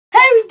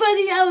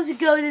20 hours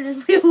ago, and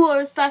then we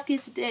were back here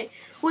today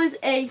with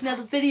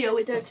another video.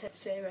 We don't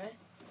say, right?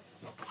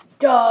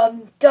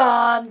 Dum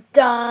dum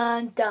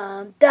dum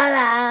dum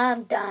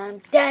dum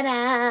dum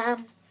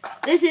dum.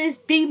 This is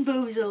Being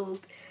Boozled.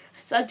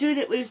 So I'm doing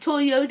it with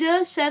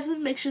YODA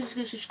 7. Make sure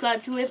to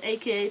subscribe to him,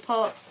 aka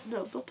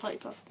not Party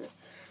Pasta.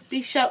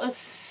 Be Shouter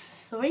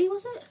 3,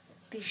 was it?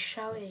 Be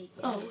Shouty.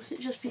 Oh, was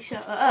it just Be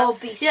Shouter?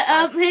 Be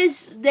yeah.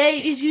 His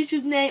name, his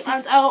YouTube name,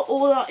 and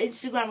all our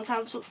Instagram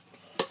accounts will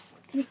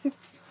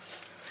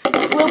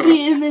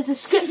be in the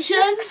description.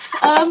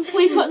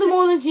 We put them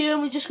all in here,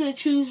 and we're just going to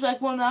choose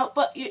like one out.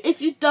 But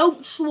if you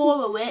don't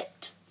swallow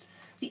it,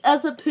 the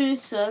other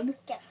person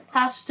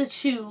has to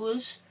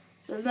choose.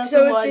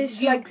 So if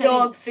it's like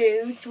dog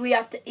food, we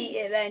have to eat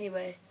it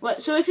anyway.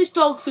 Right, so if it's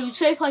dog food,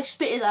 say if I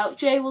spit it out,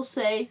 Jay will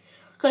say,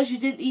 because you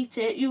didn't eat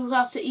it, you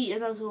have to eat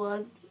another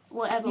one,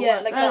 whatever. Yeah,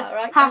 one. like that,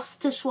 right? Have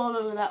to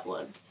swallow that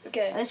one.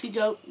 Okay. And if you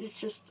don't,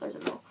 it's just, I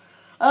don't know.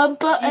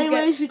 But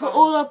anyways, we've got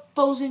all our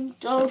bowls in,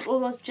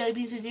 all our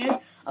JBs in here.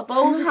 Our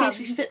bowls in case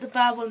we spit the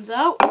bad ones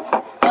out.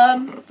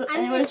 But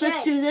anyways,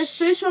 let's do this.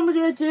 First one we're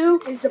going to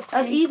do, and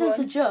Ethan's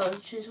a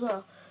judge as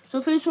well. So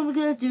first one we're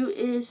going to do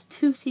is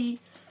Tutti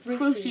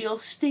Fruity or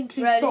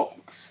Stinking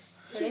Socks.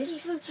 Tutti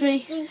Frutti 3,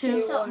 Stinking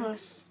 2,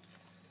 Socks.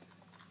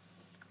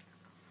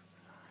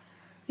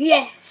 1.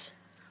 Yes.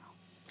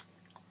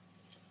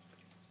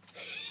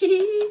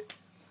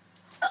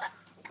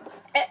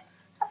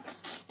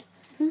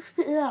 Who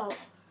spit it out?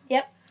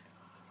 Yep.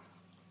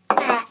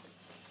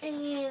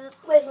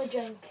 Where's my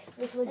drink?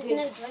 There's no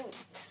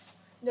drinks.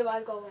 No,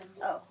 I've got one.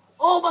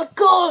 Oh my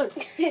god!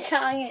 It's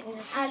hanging.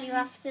 And you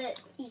have to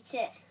eat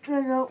it.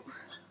 I know.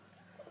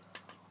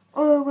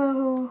 Oh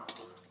no.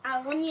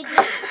 And when you drink.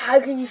 How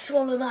can you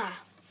swallow that?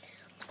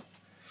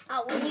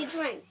 When you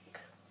drink.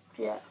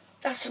 Yeah.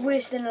 That's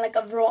worse than like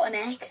a rotten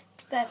egg.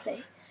 Fair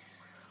play.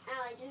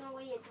 I don't know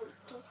where your drink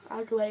is.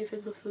 I'll do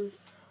anything with food.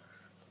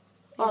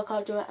 Oh, I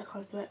can't do it. I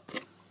can't do it.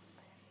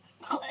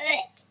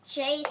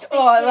 Jay spit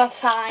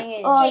that's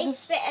hanging. Jay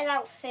spit it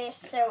out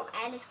first, so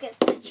Alice gets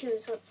to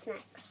choose what's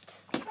next.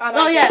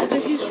 Oh yeah,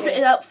 because you spit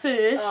it out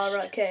first. Oh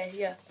right, okay,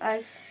 yeah.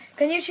 And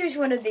Can you choose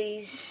one of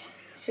these?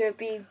 So it'd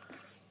be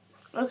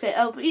okay,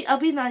 I'll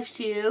be nice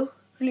to you.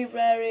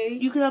 blueberry.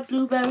 You can have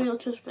blueberry or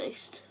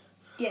toothpaste.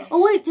 Yes.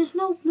 Oh wait, there's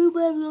no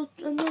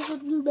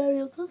blueberry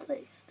or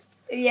toothpaste.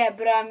 Yeah,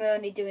 but I'm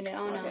only doing it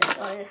on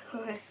Okay.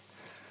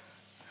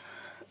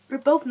 They're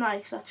both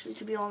nice, actually,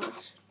 to be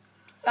honest.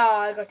 Oh,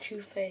 I got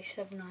toothpaste,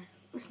 haven't I?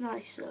 It's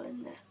nice though,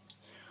 isn't it?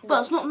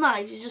 Well, it's not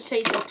nice. It just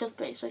tastes like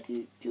toothpaste, like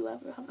you do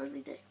have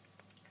every day.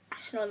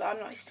 It's not that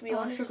nice, to be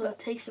honest. It's got a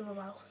taste in my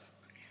mouth.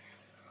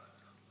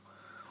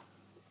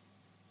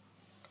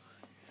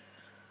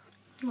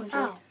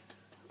 Oh.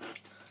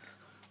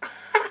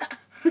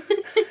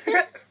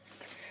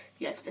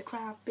 Yes, the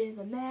crab in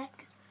the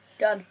neck.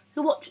 Done.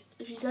 So watch.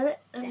 Have you done it?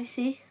 Let me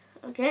see.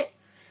 Okay.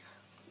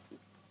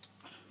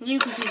 You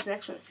can choose the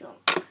next one if you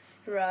want.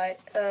 Right.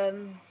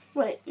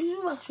 Wait,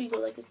 you've actually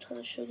got like a ton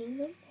of sugar in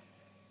them.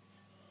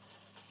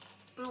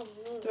 Oh,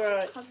 no.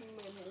 Right.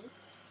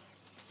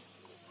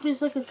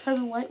 There's like a ton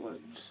of white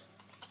ones.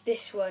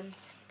 This one.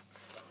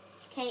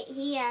 Okay,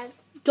 he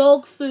has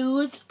Dog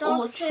food dog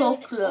or food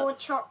chocolate. or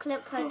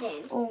chocolate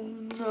pudding. Oh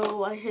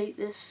no, I hate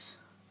this.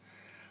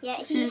 Yeah,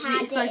 he Seriously,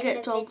 had if it I in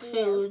get the dog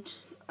video. food,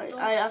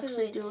 I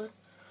actually food. do it.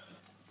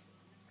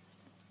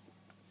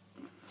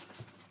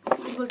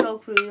 For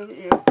dog food, look at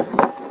you.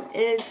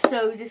 It's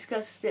so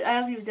disgusting. I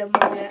haven't even done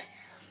one yet.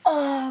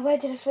 Oh, where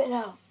did I spit it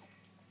out?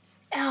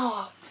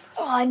 Oh,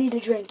 I need a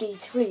drink,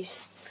 Eat, please.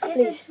 Get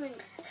Please. this one.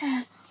 Do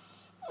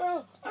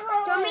you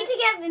want me to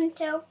get them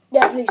too?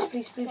 Yeah,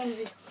 please.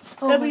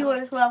 Oh, Give me one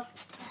as well.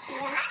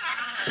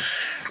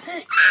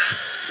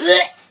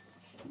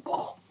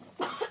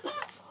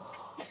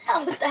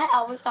 What the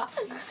hell was that?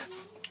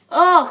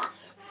 Oh,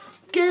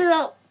 get it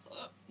out.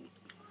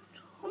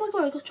 Oh my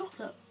god, I got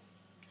chocolate.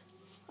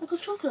 It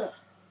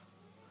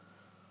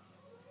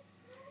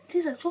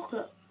tastes like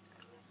chocolate.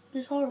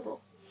 It's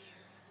horrible.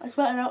 I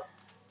spat it out.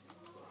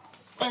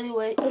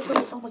 Anyway,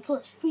 oh my god,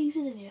 it's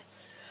freezing in here.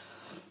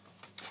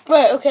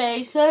 Right,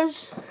 okay,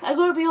 because I'm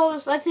going to be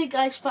honest, I think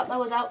I spat that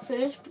one out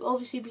first,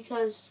 obviously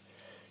because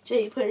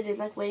Jay put it in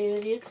like way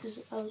earlier because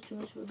I was too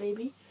much of a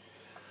baby.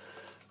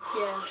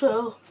 Yeah.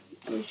 So,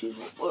 let me choose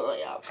what I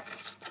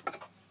have.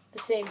 The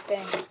same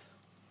thing.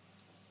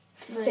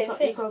 No,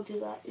 you can't do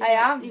that. I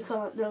am. You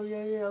can't,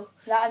 no.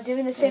 That I'm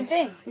doing the same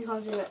thing. You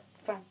can't do that.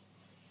 Fine.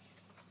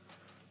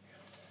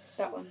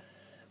 That one.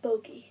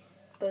 Bogey.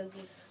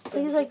 Bogey. I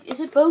think it's like, is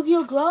it bogey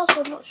or grass?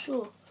 I'm not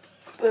sure.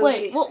 Bogey.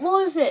 Wait,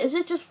 what is it? Is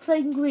it just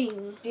plain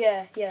green?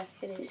 Yeah, it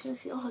is.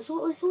 Oh, it's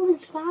all in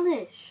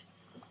Spanish.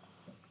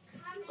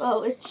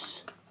 Oh,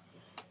 it's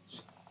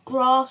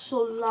grass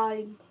or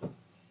lime.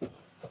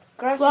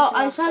 Grass Well, is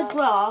I not said bad.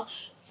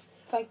 grass,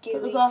 Thank you.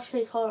 but the Eat. grass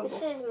tastes horrible.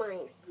 This is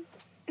mine.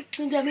 You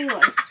can get me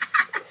one.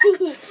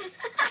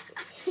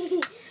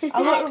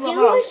 I want them You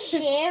were all.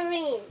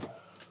 sharing.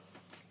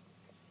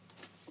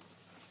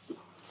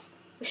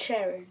 We're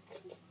sharing.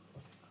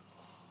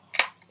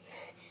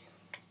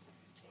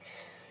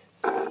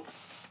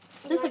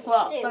 This is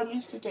grass. I'm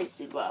used to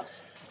tasting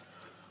grass.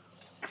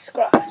 It's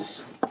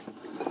grass.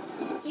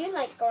 Do you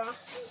like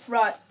grass?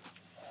 Right.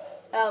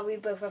 Oh, we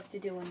both have to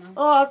do one now.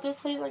 Oh, this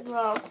tastes like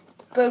grass.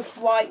 Both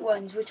white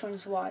ones. Which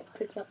one's white?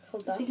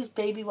 Hold I that. think it's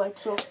baby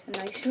wipes or A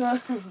nice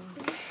one.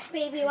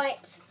 Baby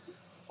wipes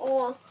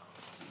or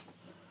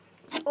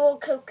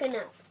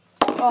coconut.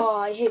 Oh,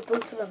 I hate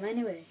both of them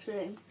anyway.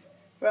 same.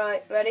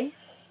 Right, ready?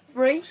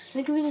 3. Just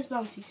think of it as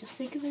bounty. Just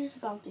think of it as a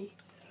bounty.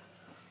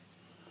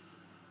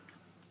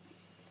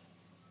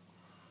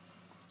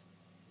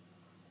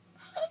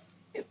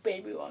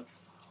 Baby one.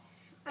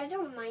 I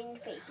don't mind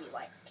baby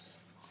wipes.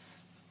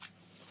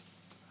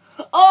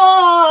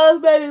 Oh,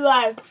 baby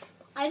wipes.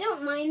 I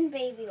don't mind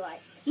baby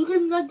wipes. You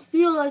can like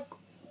feel like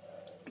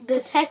the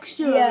This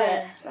texture yeah. of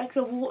it, like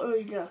the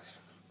wateriness.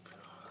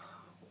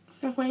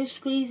 Like when you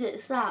squeeze it,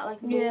 it's that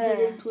like molded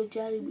Yeah. into a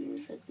jelly bean.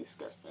 It's like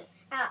disgusting.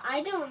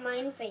 I don't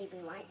mind baby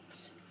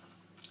wipes.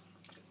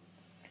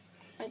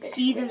 I guess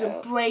Eden's we a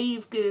go.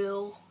 brave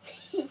girl.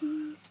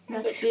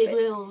 Like guess big we-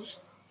 wheels.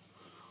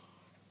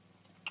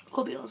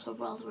 I'll be honest, I'd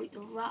rather eat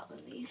the rat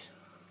than these.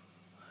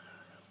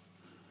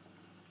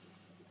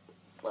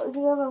 But if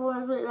you ever want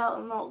to put it out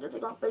and not get the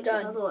got bake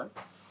Done. another one.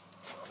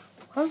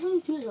 How do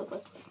you do it that way?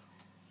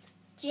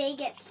 Jay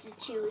gets to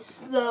choose.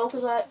 No,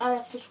 because I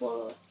have to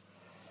swallow it.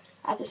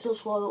 I can still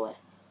swallow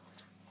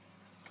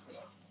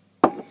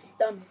it.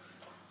 Done.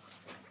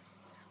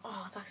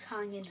 Oh, that's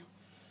hanging.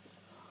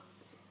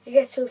 It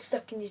gets all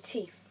stuck in your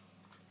teeth.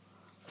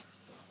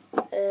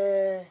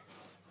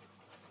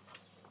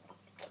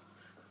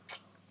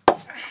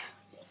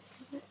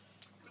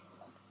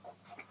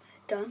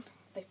 Done.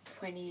 Like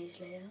 20 years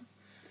later.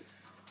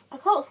 I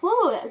can't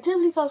swallow it. I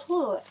genuinely can't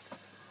swallow it.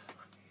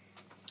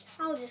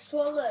 I'll just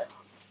swallow it.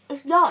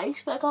 It's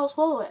nice, but I can't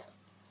swallow it.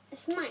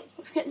 It's nice.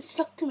 It's getting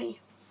stuck to me.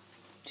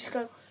 Just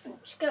go.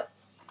 Just go.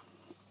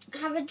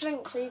 Have a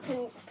drink so you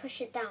can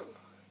push it down.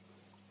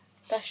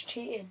 That's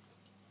cheating.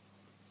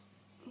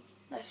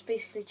 That's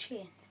basically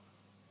cheating.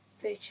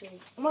 Virtually.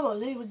 Oh my god,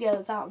 leave it get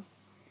it down.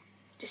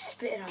 Just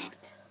spit it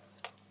out.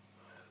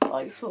 Oh,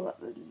 you saw that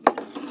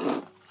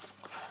then.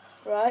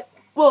 Right?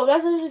 Well,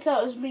 that doesn't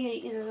count as me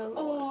eating another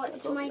Oh, one.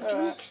 it's my Alright.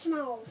 drink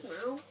smells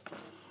now.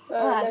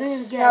 Alright, I'm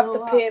Let's gonna get have all the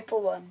that.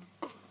 purple one.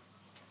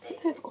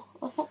 Purple.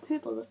 That's not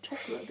purple, that's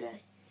chocolate again.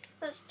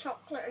 That's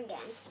chocolate again.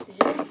 Is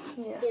it?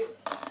 Yeah. Yeah.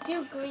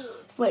 Do green.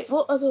 Wait,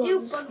 what other Do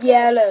ones? buggers.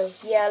 Yellow.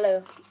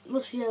 Yellow.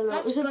 What's yellow?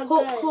 That's Is it buggers.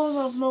 popcorn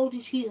or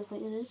mouldy cheese? I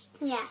think it is.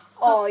 Yeah.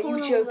 Oh, Popcorn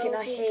you or joking? I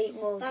moldy. hate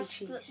moldy That's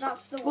cheese.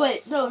 that's the Wait,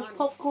 worst no, it's one.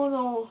 popcorn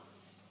or...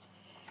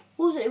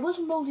 What was it? It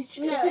wasn't mouldy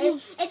cheese. No,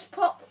 it's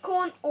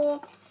popcorn or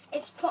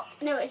it's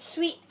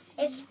sweet.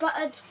 It's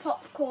buttered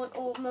popcorn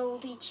or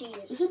moldy Is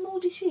cheese. it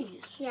mouldy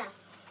cheese? Yeah.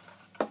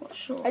 I'm not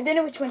sure. I don't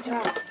know which one to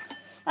have.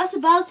 That's a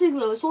bad thing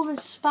though, it's all in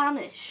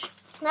Spanish.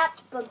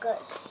 That's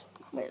buggers.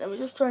 Wait, let me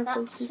just try and That's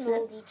focus it.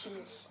 moldy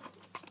cheese.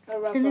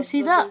 Can you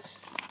see that?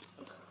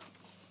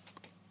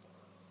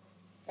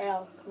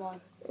 Yeah, come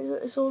on.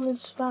 It's all in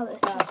Spanish.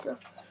 Yeah.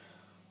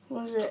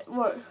 What is it?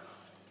 What?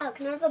 Oh,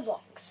 can I have the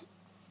box?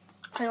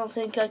 I don't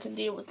think I can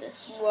deal with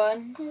this.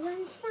 1, Is it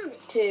in Spanish?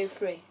 2,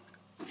 3.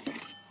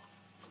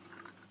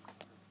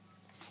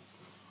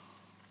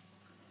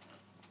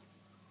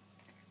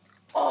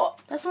 Oh,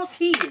 that's not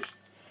cheese.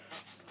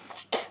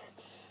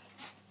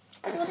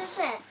 What is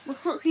it?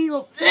 That's not cheese.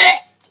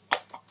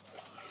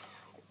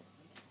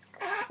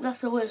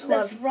 That's the worst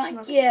That's one. right,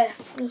 That's, yeah.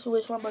 that's the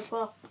worst one by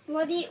far.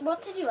 What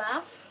did you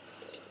have?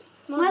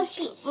 Moldy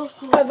cheese.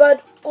 I've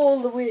had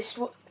all the worst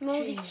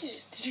Moldy cheese.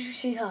 cheese. Did you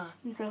see that?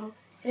 No.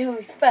 It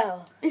almost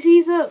fell. It's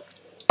either...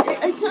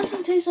 It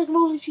doesn't taste like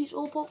moldy cheese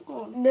or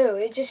popcorn. No,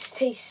 it just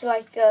tastes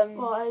like,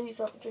 Oh, I need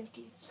to have a drink.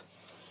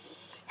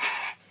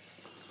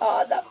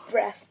 oh, that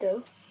breath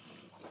though.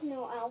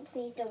 No, Al,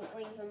 please don't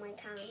breathe in my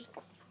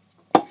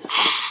can.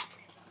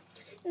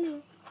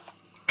 No.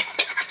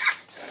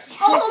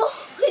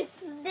 Oh, it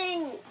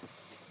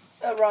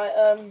stinks. Alright,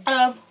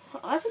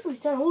 I think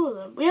we've done all of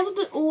them. We haven't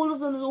done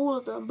all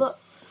of them, but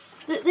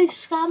they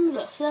scammed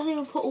us. They haven't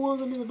even put all of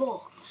them in the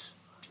box.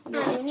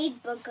 No, we need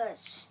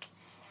buggers.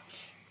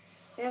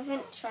 We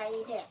haven't tried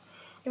it.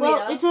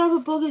 Well, it's not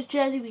a Buggers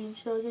jelly bean,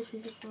 so I guess we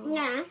just don't.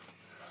 Yeah.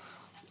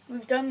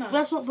 we've done that.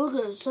 That's not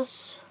Buggers.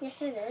 That's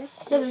Yes, it is.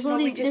 yeah, there's no,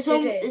 only we just there's, did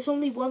only, it. there's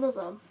only one of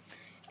them.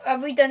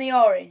 Have we done the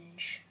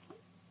orange?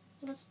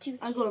 That's too.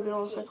 I gotta be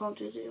honest, I can't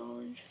do the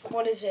orange.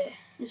 What is it?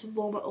 It's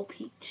vomit or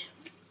peach,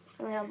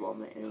 and I have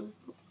vomit, and it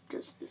was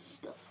just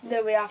disgusting.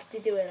 No, we have to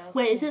do it. Al.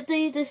 Wait, is it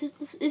is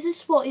this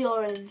spotty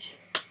orange?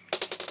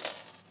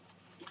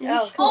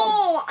 Oh, come on.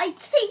 Oh, I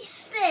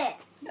taste it.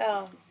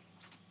 Oh.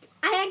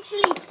 I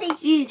actually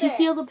taste Yeah, it. do you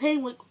feel the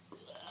pain? Like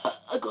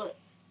I got it.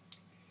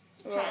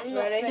 Okay, Right, I'm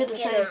not ready? drinking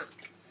Get the that.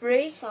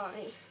 3,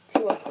 Sorry. 2,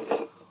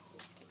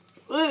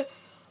 1.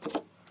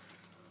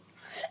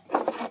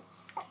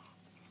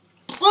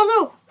 Oh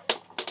no!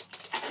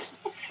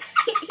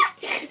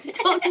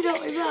 Don't do that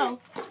right now.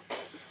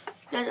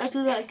 I'll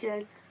do that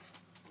again.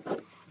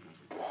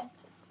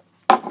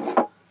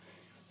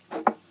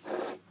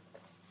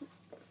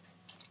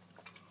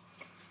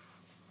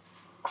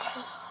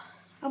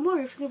 I'm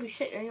worried if you're going to be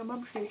sick and your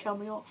mum's going to tell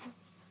me off.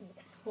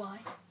 Why?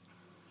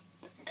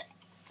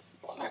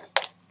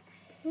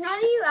 What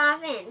are you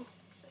having?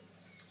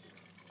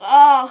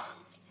 Ah.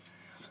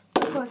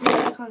 I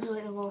can't do it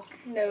anymore.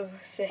 No,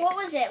 sick. What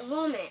was it?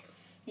 Vomit.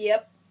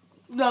 Yep.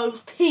 No, it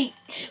was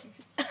peach.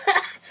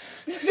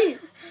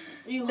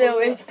 No,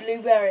 it's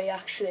blueberry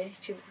actually,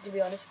 to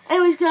be honest.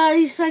 Anyways,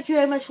 guys, thank you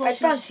very much for I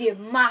watching. fancy a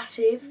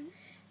massive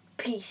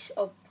piece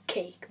of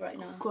cake right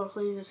now. Of course,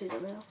 please don't say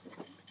that now.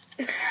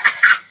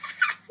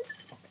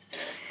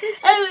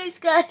 Anyways,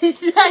 guys,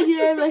 thank you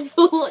very much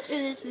for watching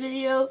this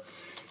video.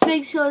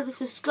 Make sure to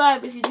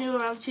subscribe if you're new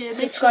around here. Make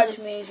Subscribe sure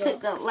to me as well.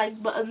 click that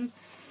like button.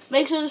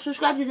 Make sure to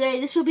subscribe today.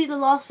 This will be the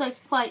last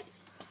quite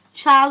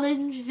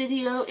challenge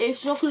video.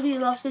 It's not going to be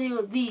the last video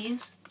of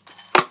these.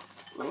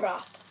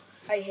 Crap.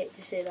 I hate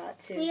to say that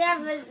too. We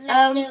have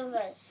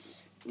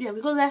leftovers. Yeah,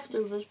 we got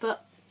leftovers,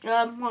 but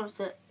what was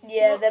it?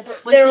 Yeah, But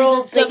they're these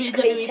all are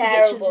basically WWE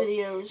terrible.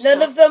 videos, None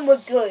so- of them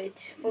were good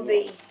for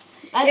me.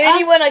 The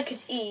only one I could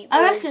eat was...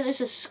 I reckon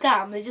it's a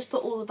scam. They just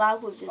put all the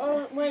bad ones in there.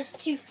 Or was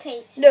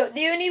toothpaste. No,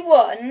 the only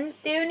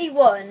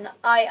one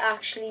I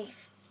actually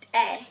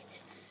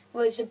ate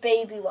was the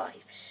baby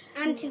wipes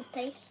And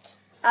toothpaste.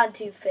 and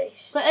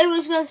toothpaste. But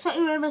anyways, guys, thank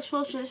you very much for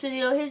watching this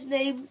video. His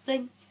name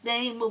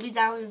will be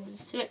down in the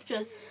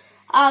description,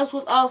 as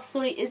with our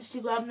 3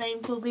 Instagram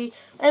names will be.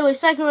 Anyways,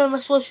 thank you very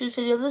much for watching this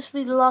video. This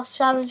will be the last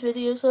challenge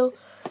video, so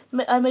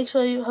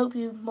I hope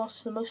you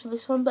watch the most of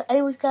this one. But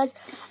anyways, guys,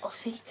 I'll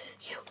see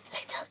you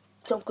later.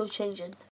 Don't go changing.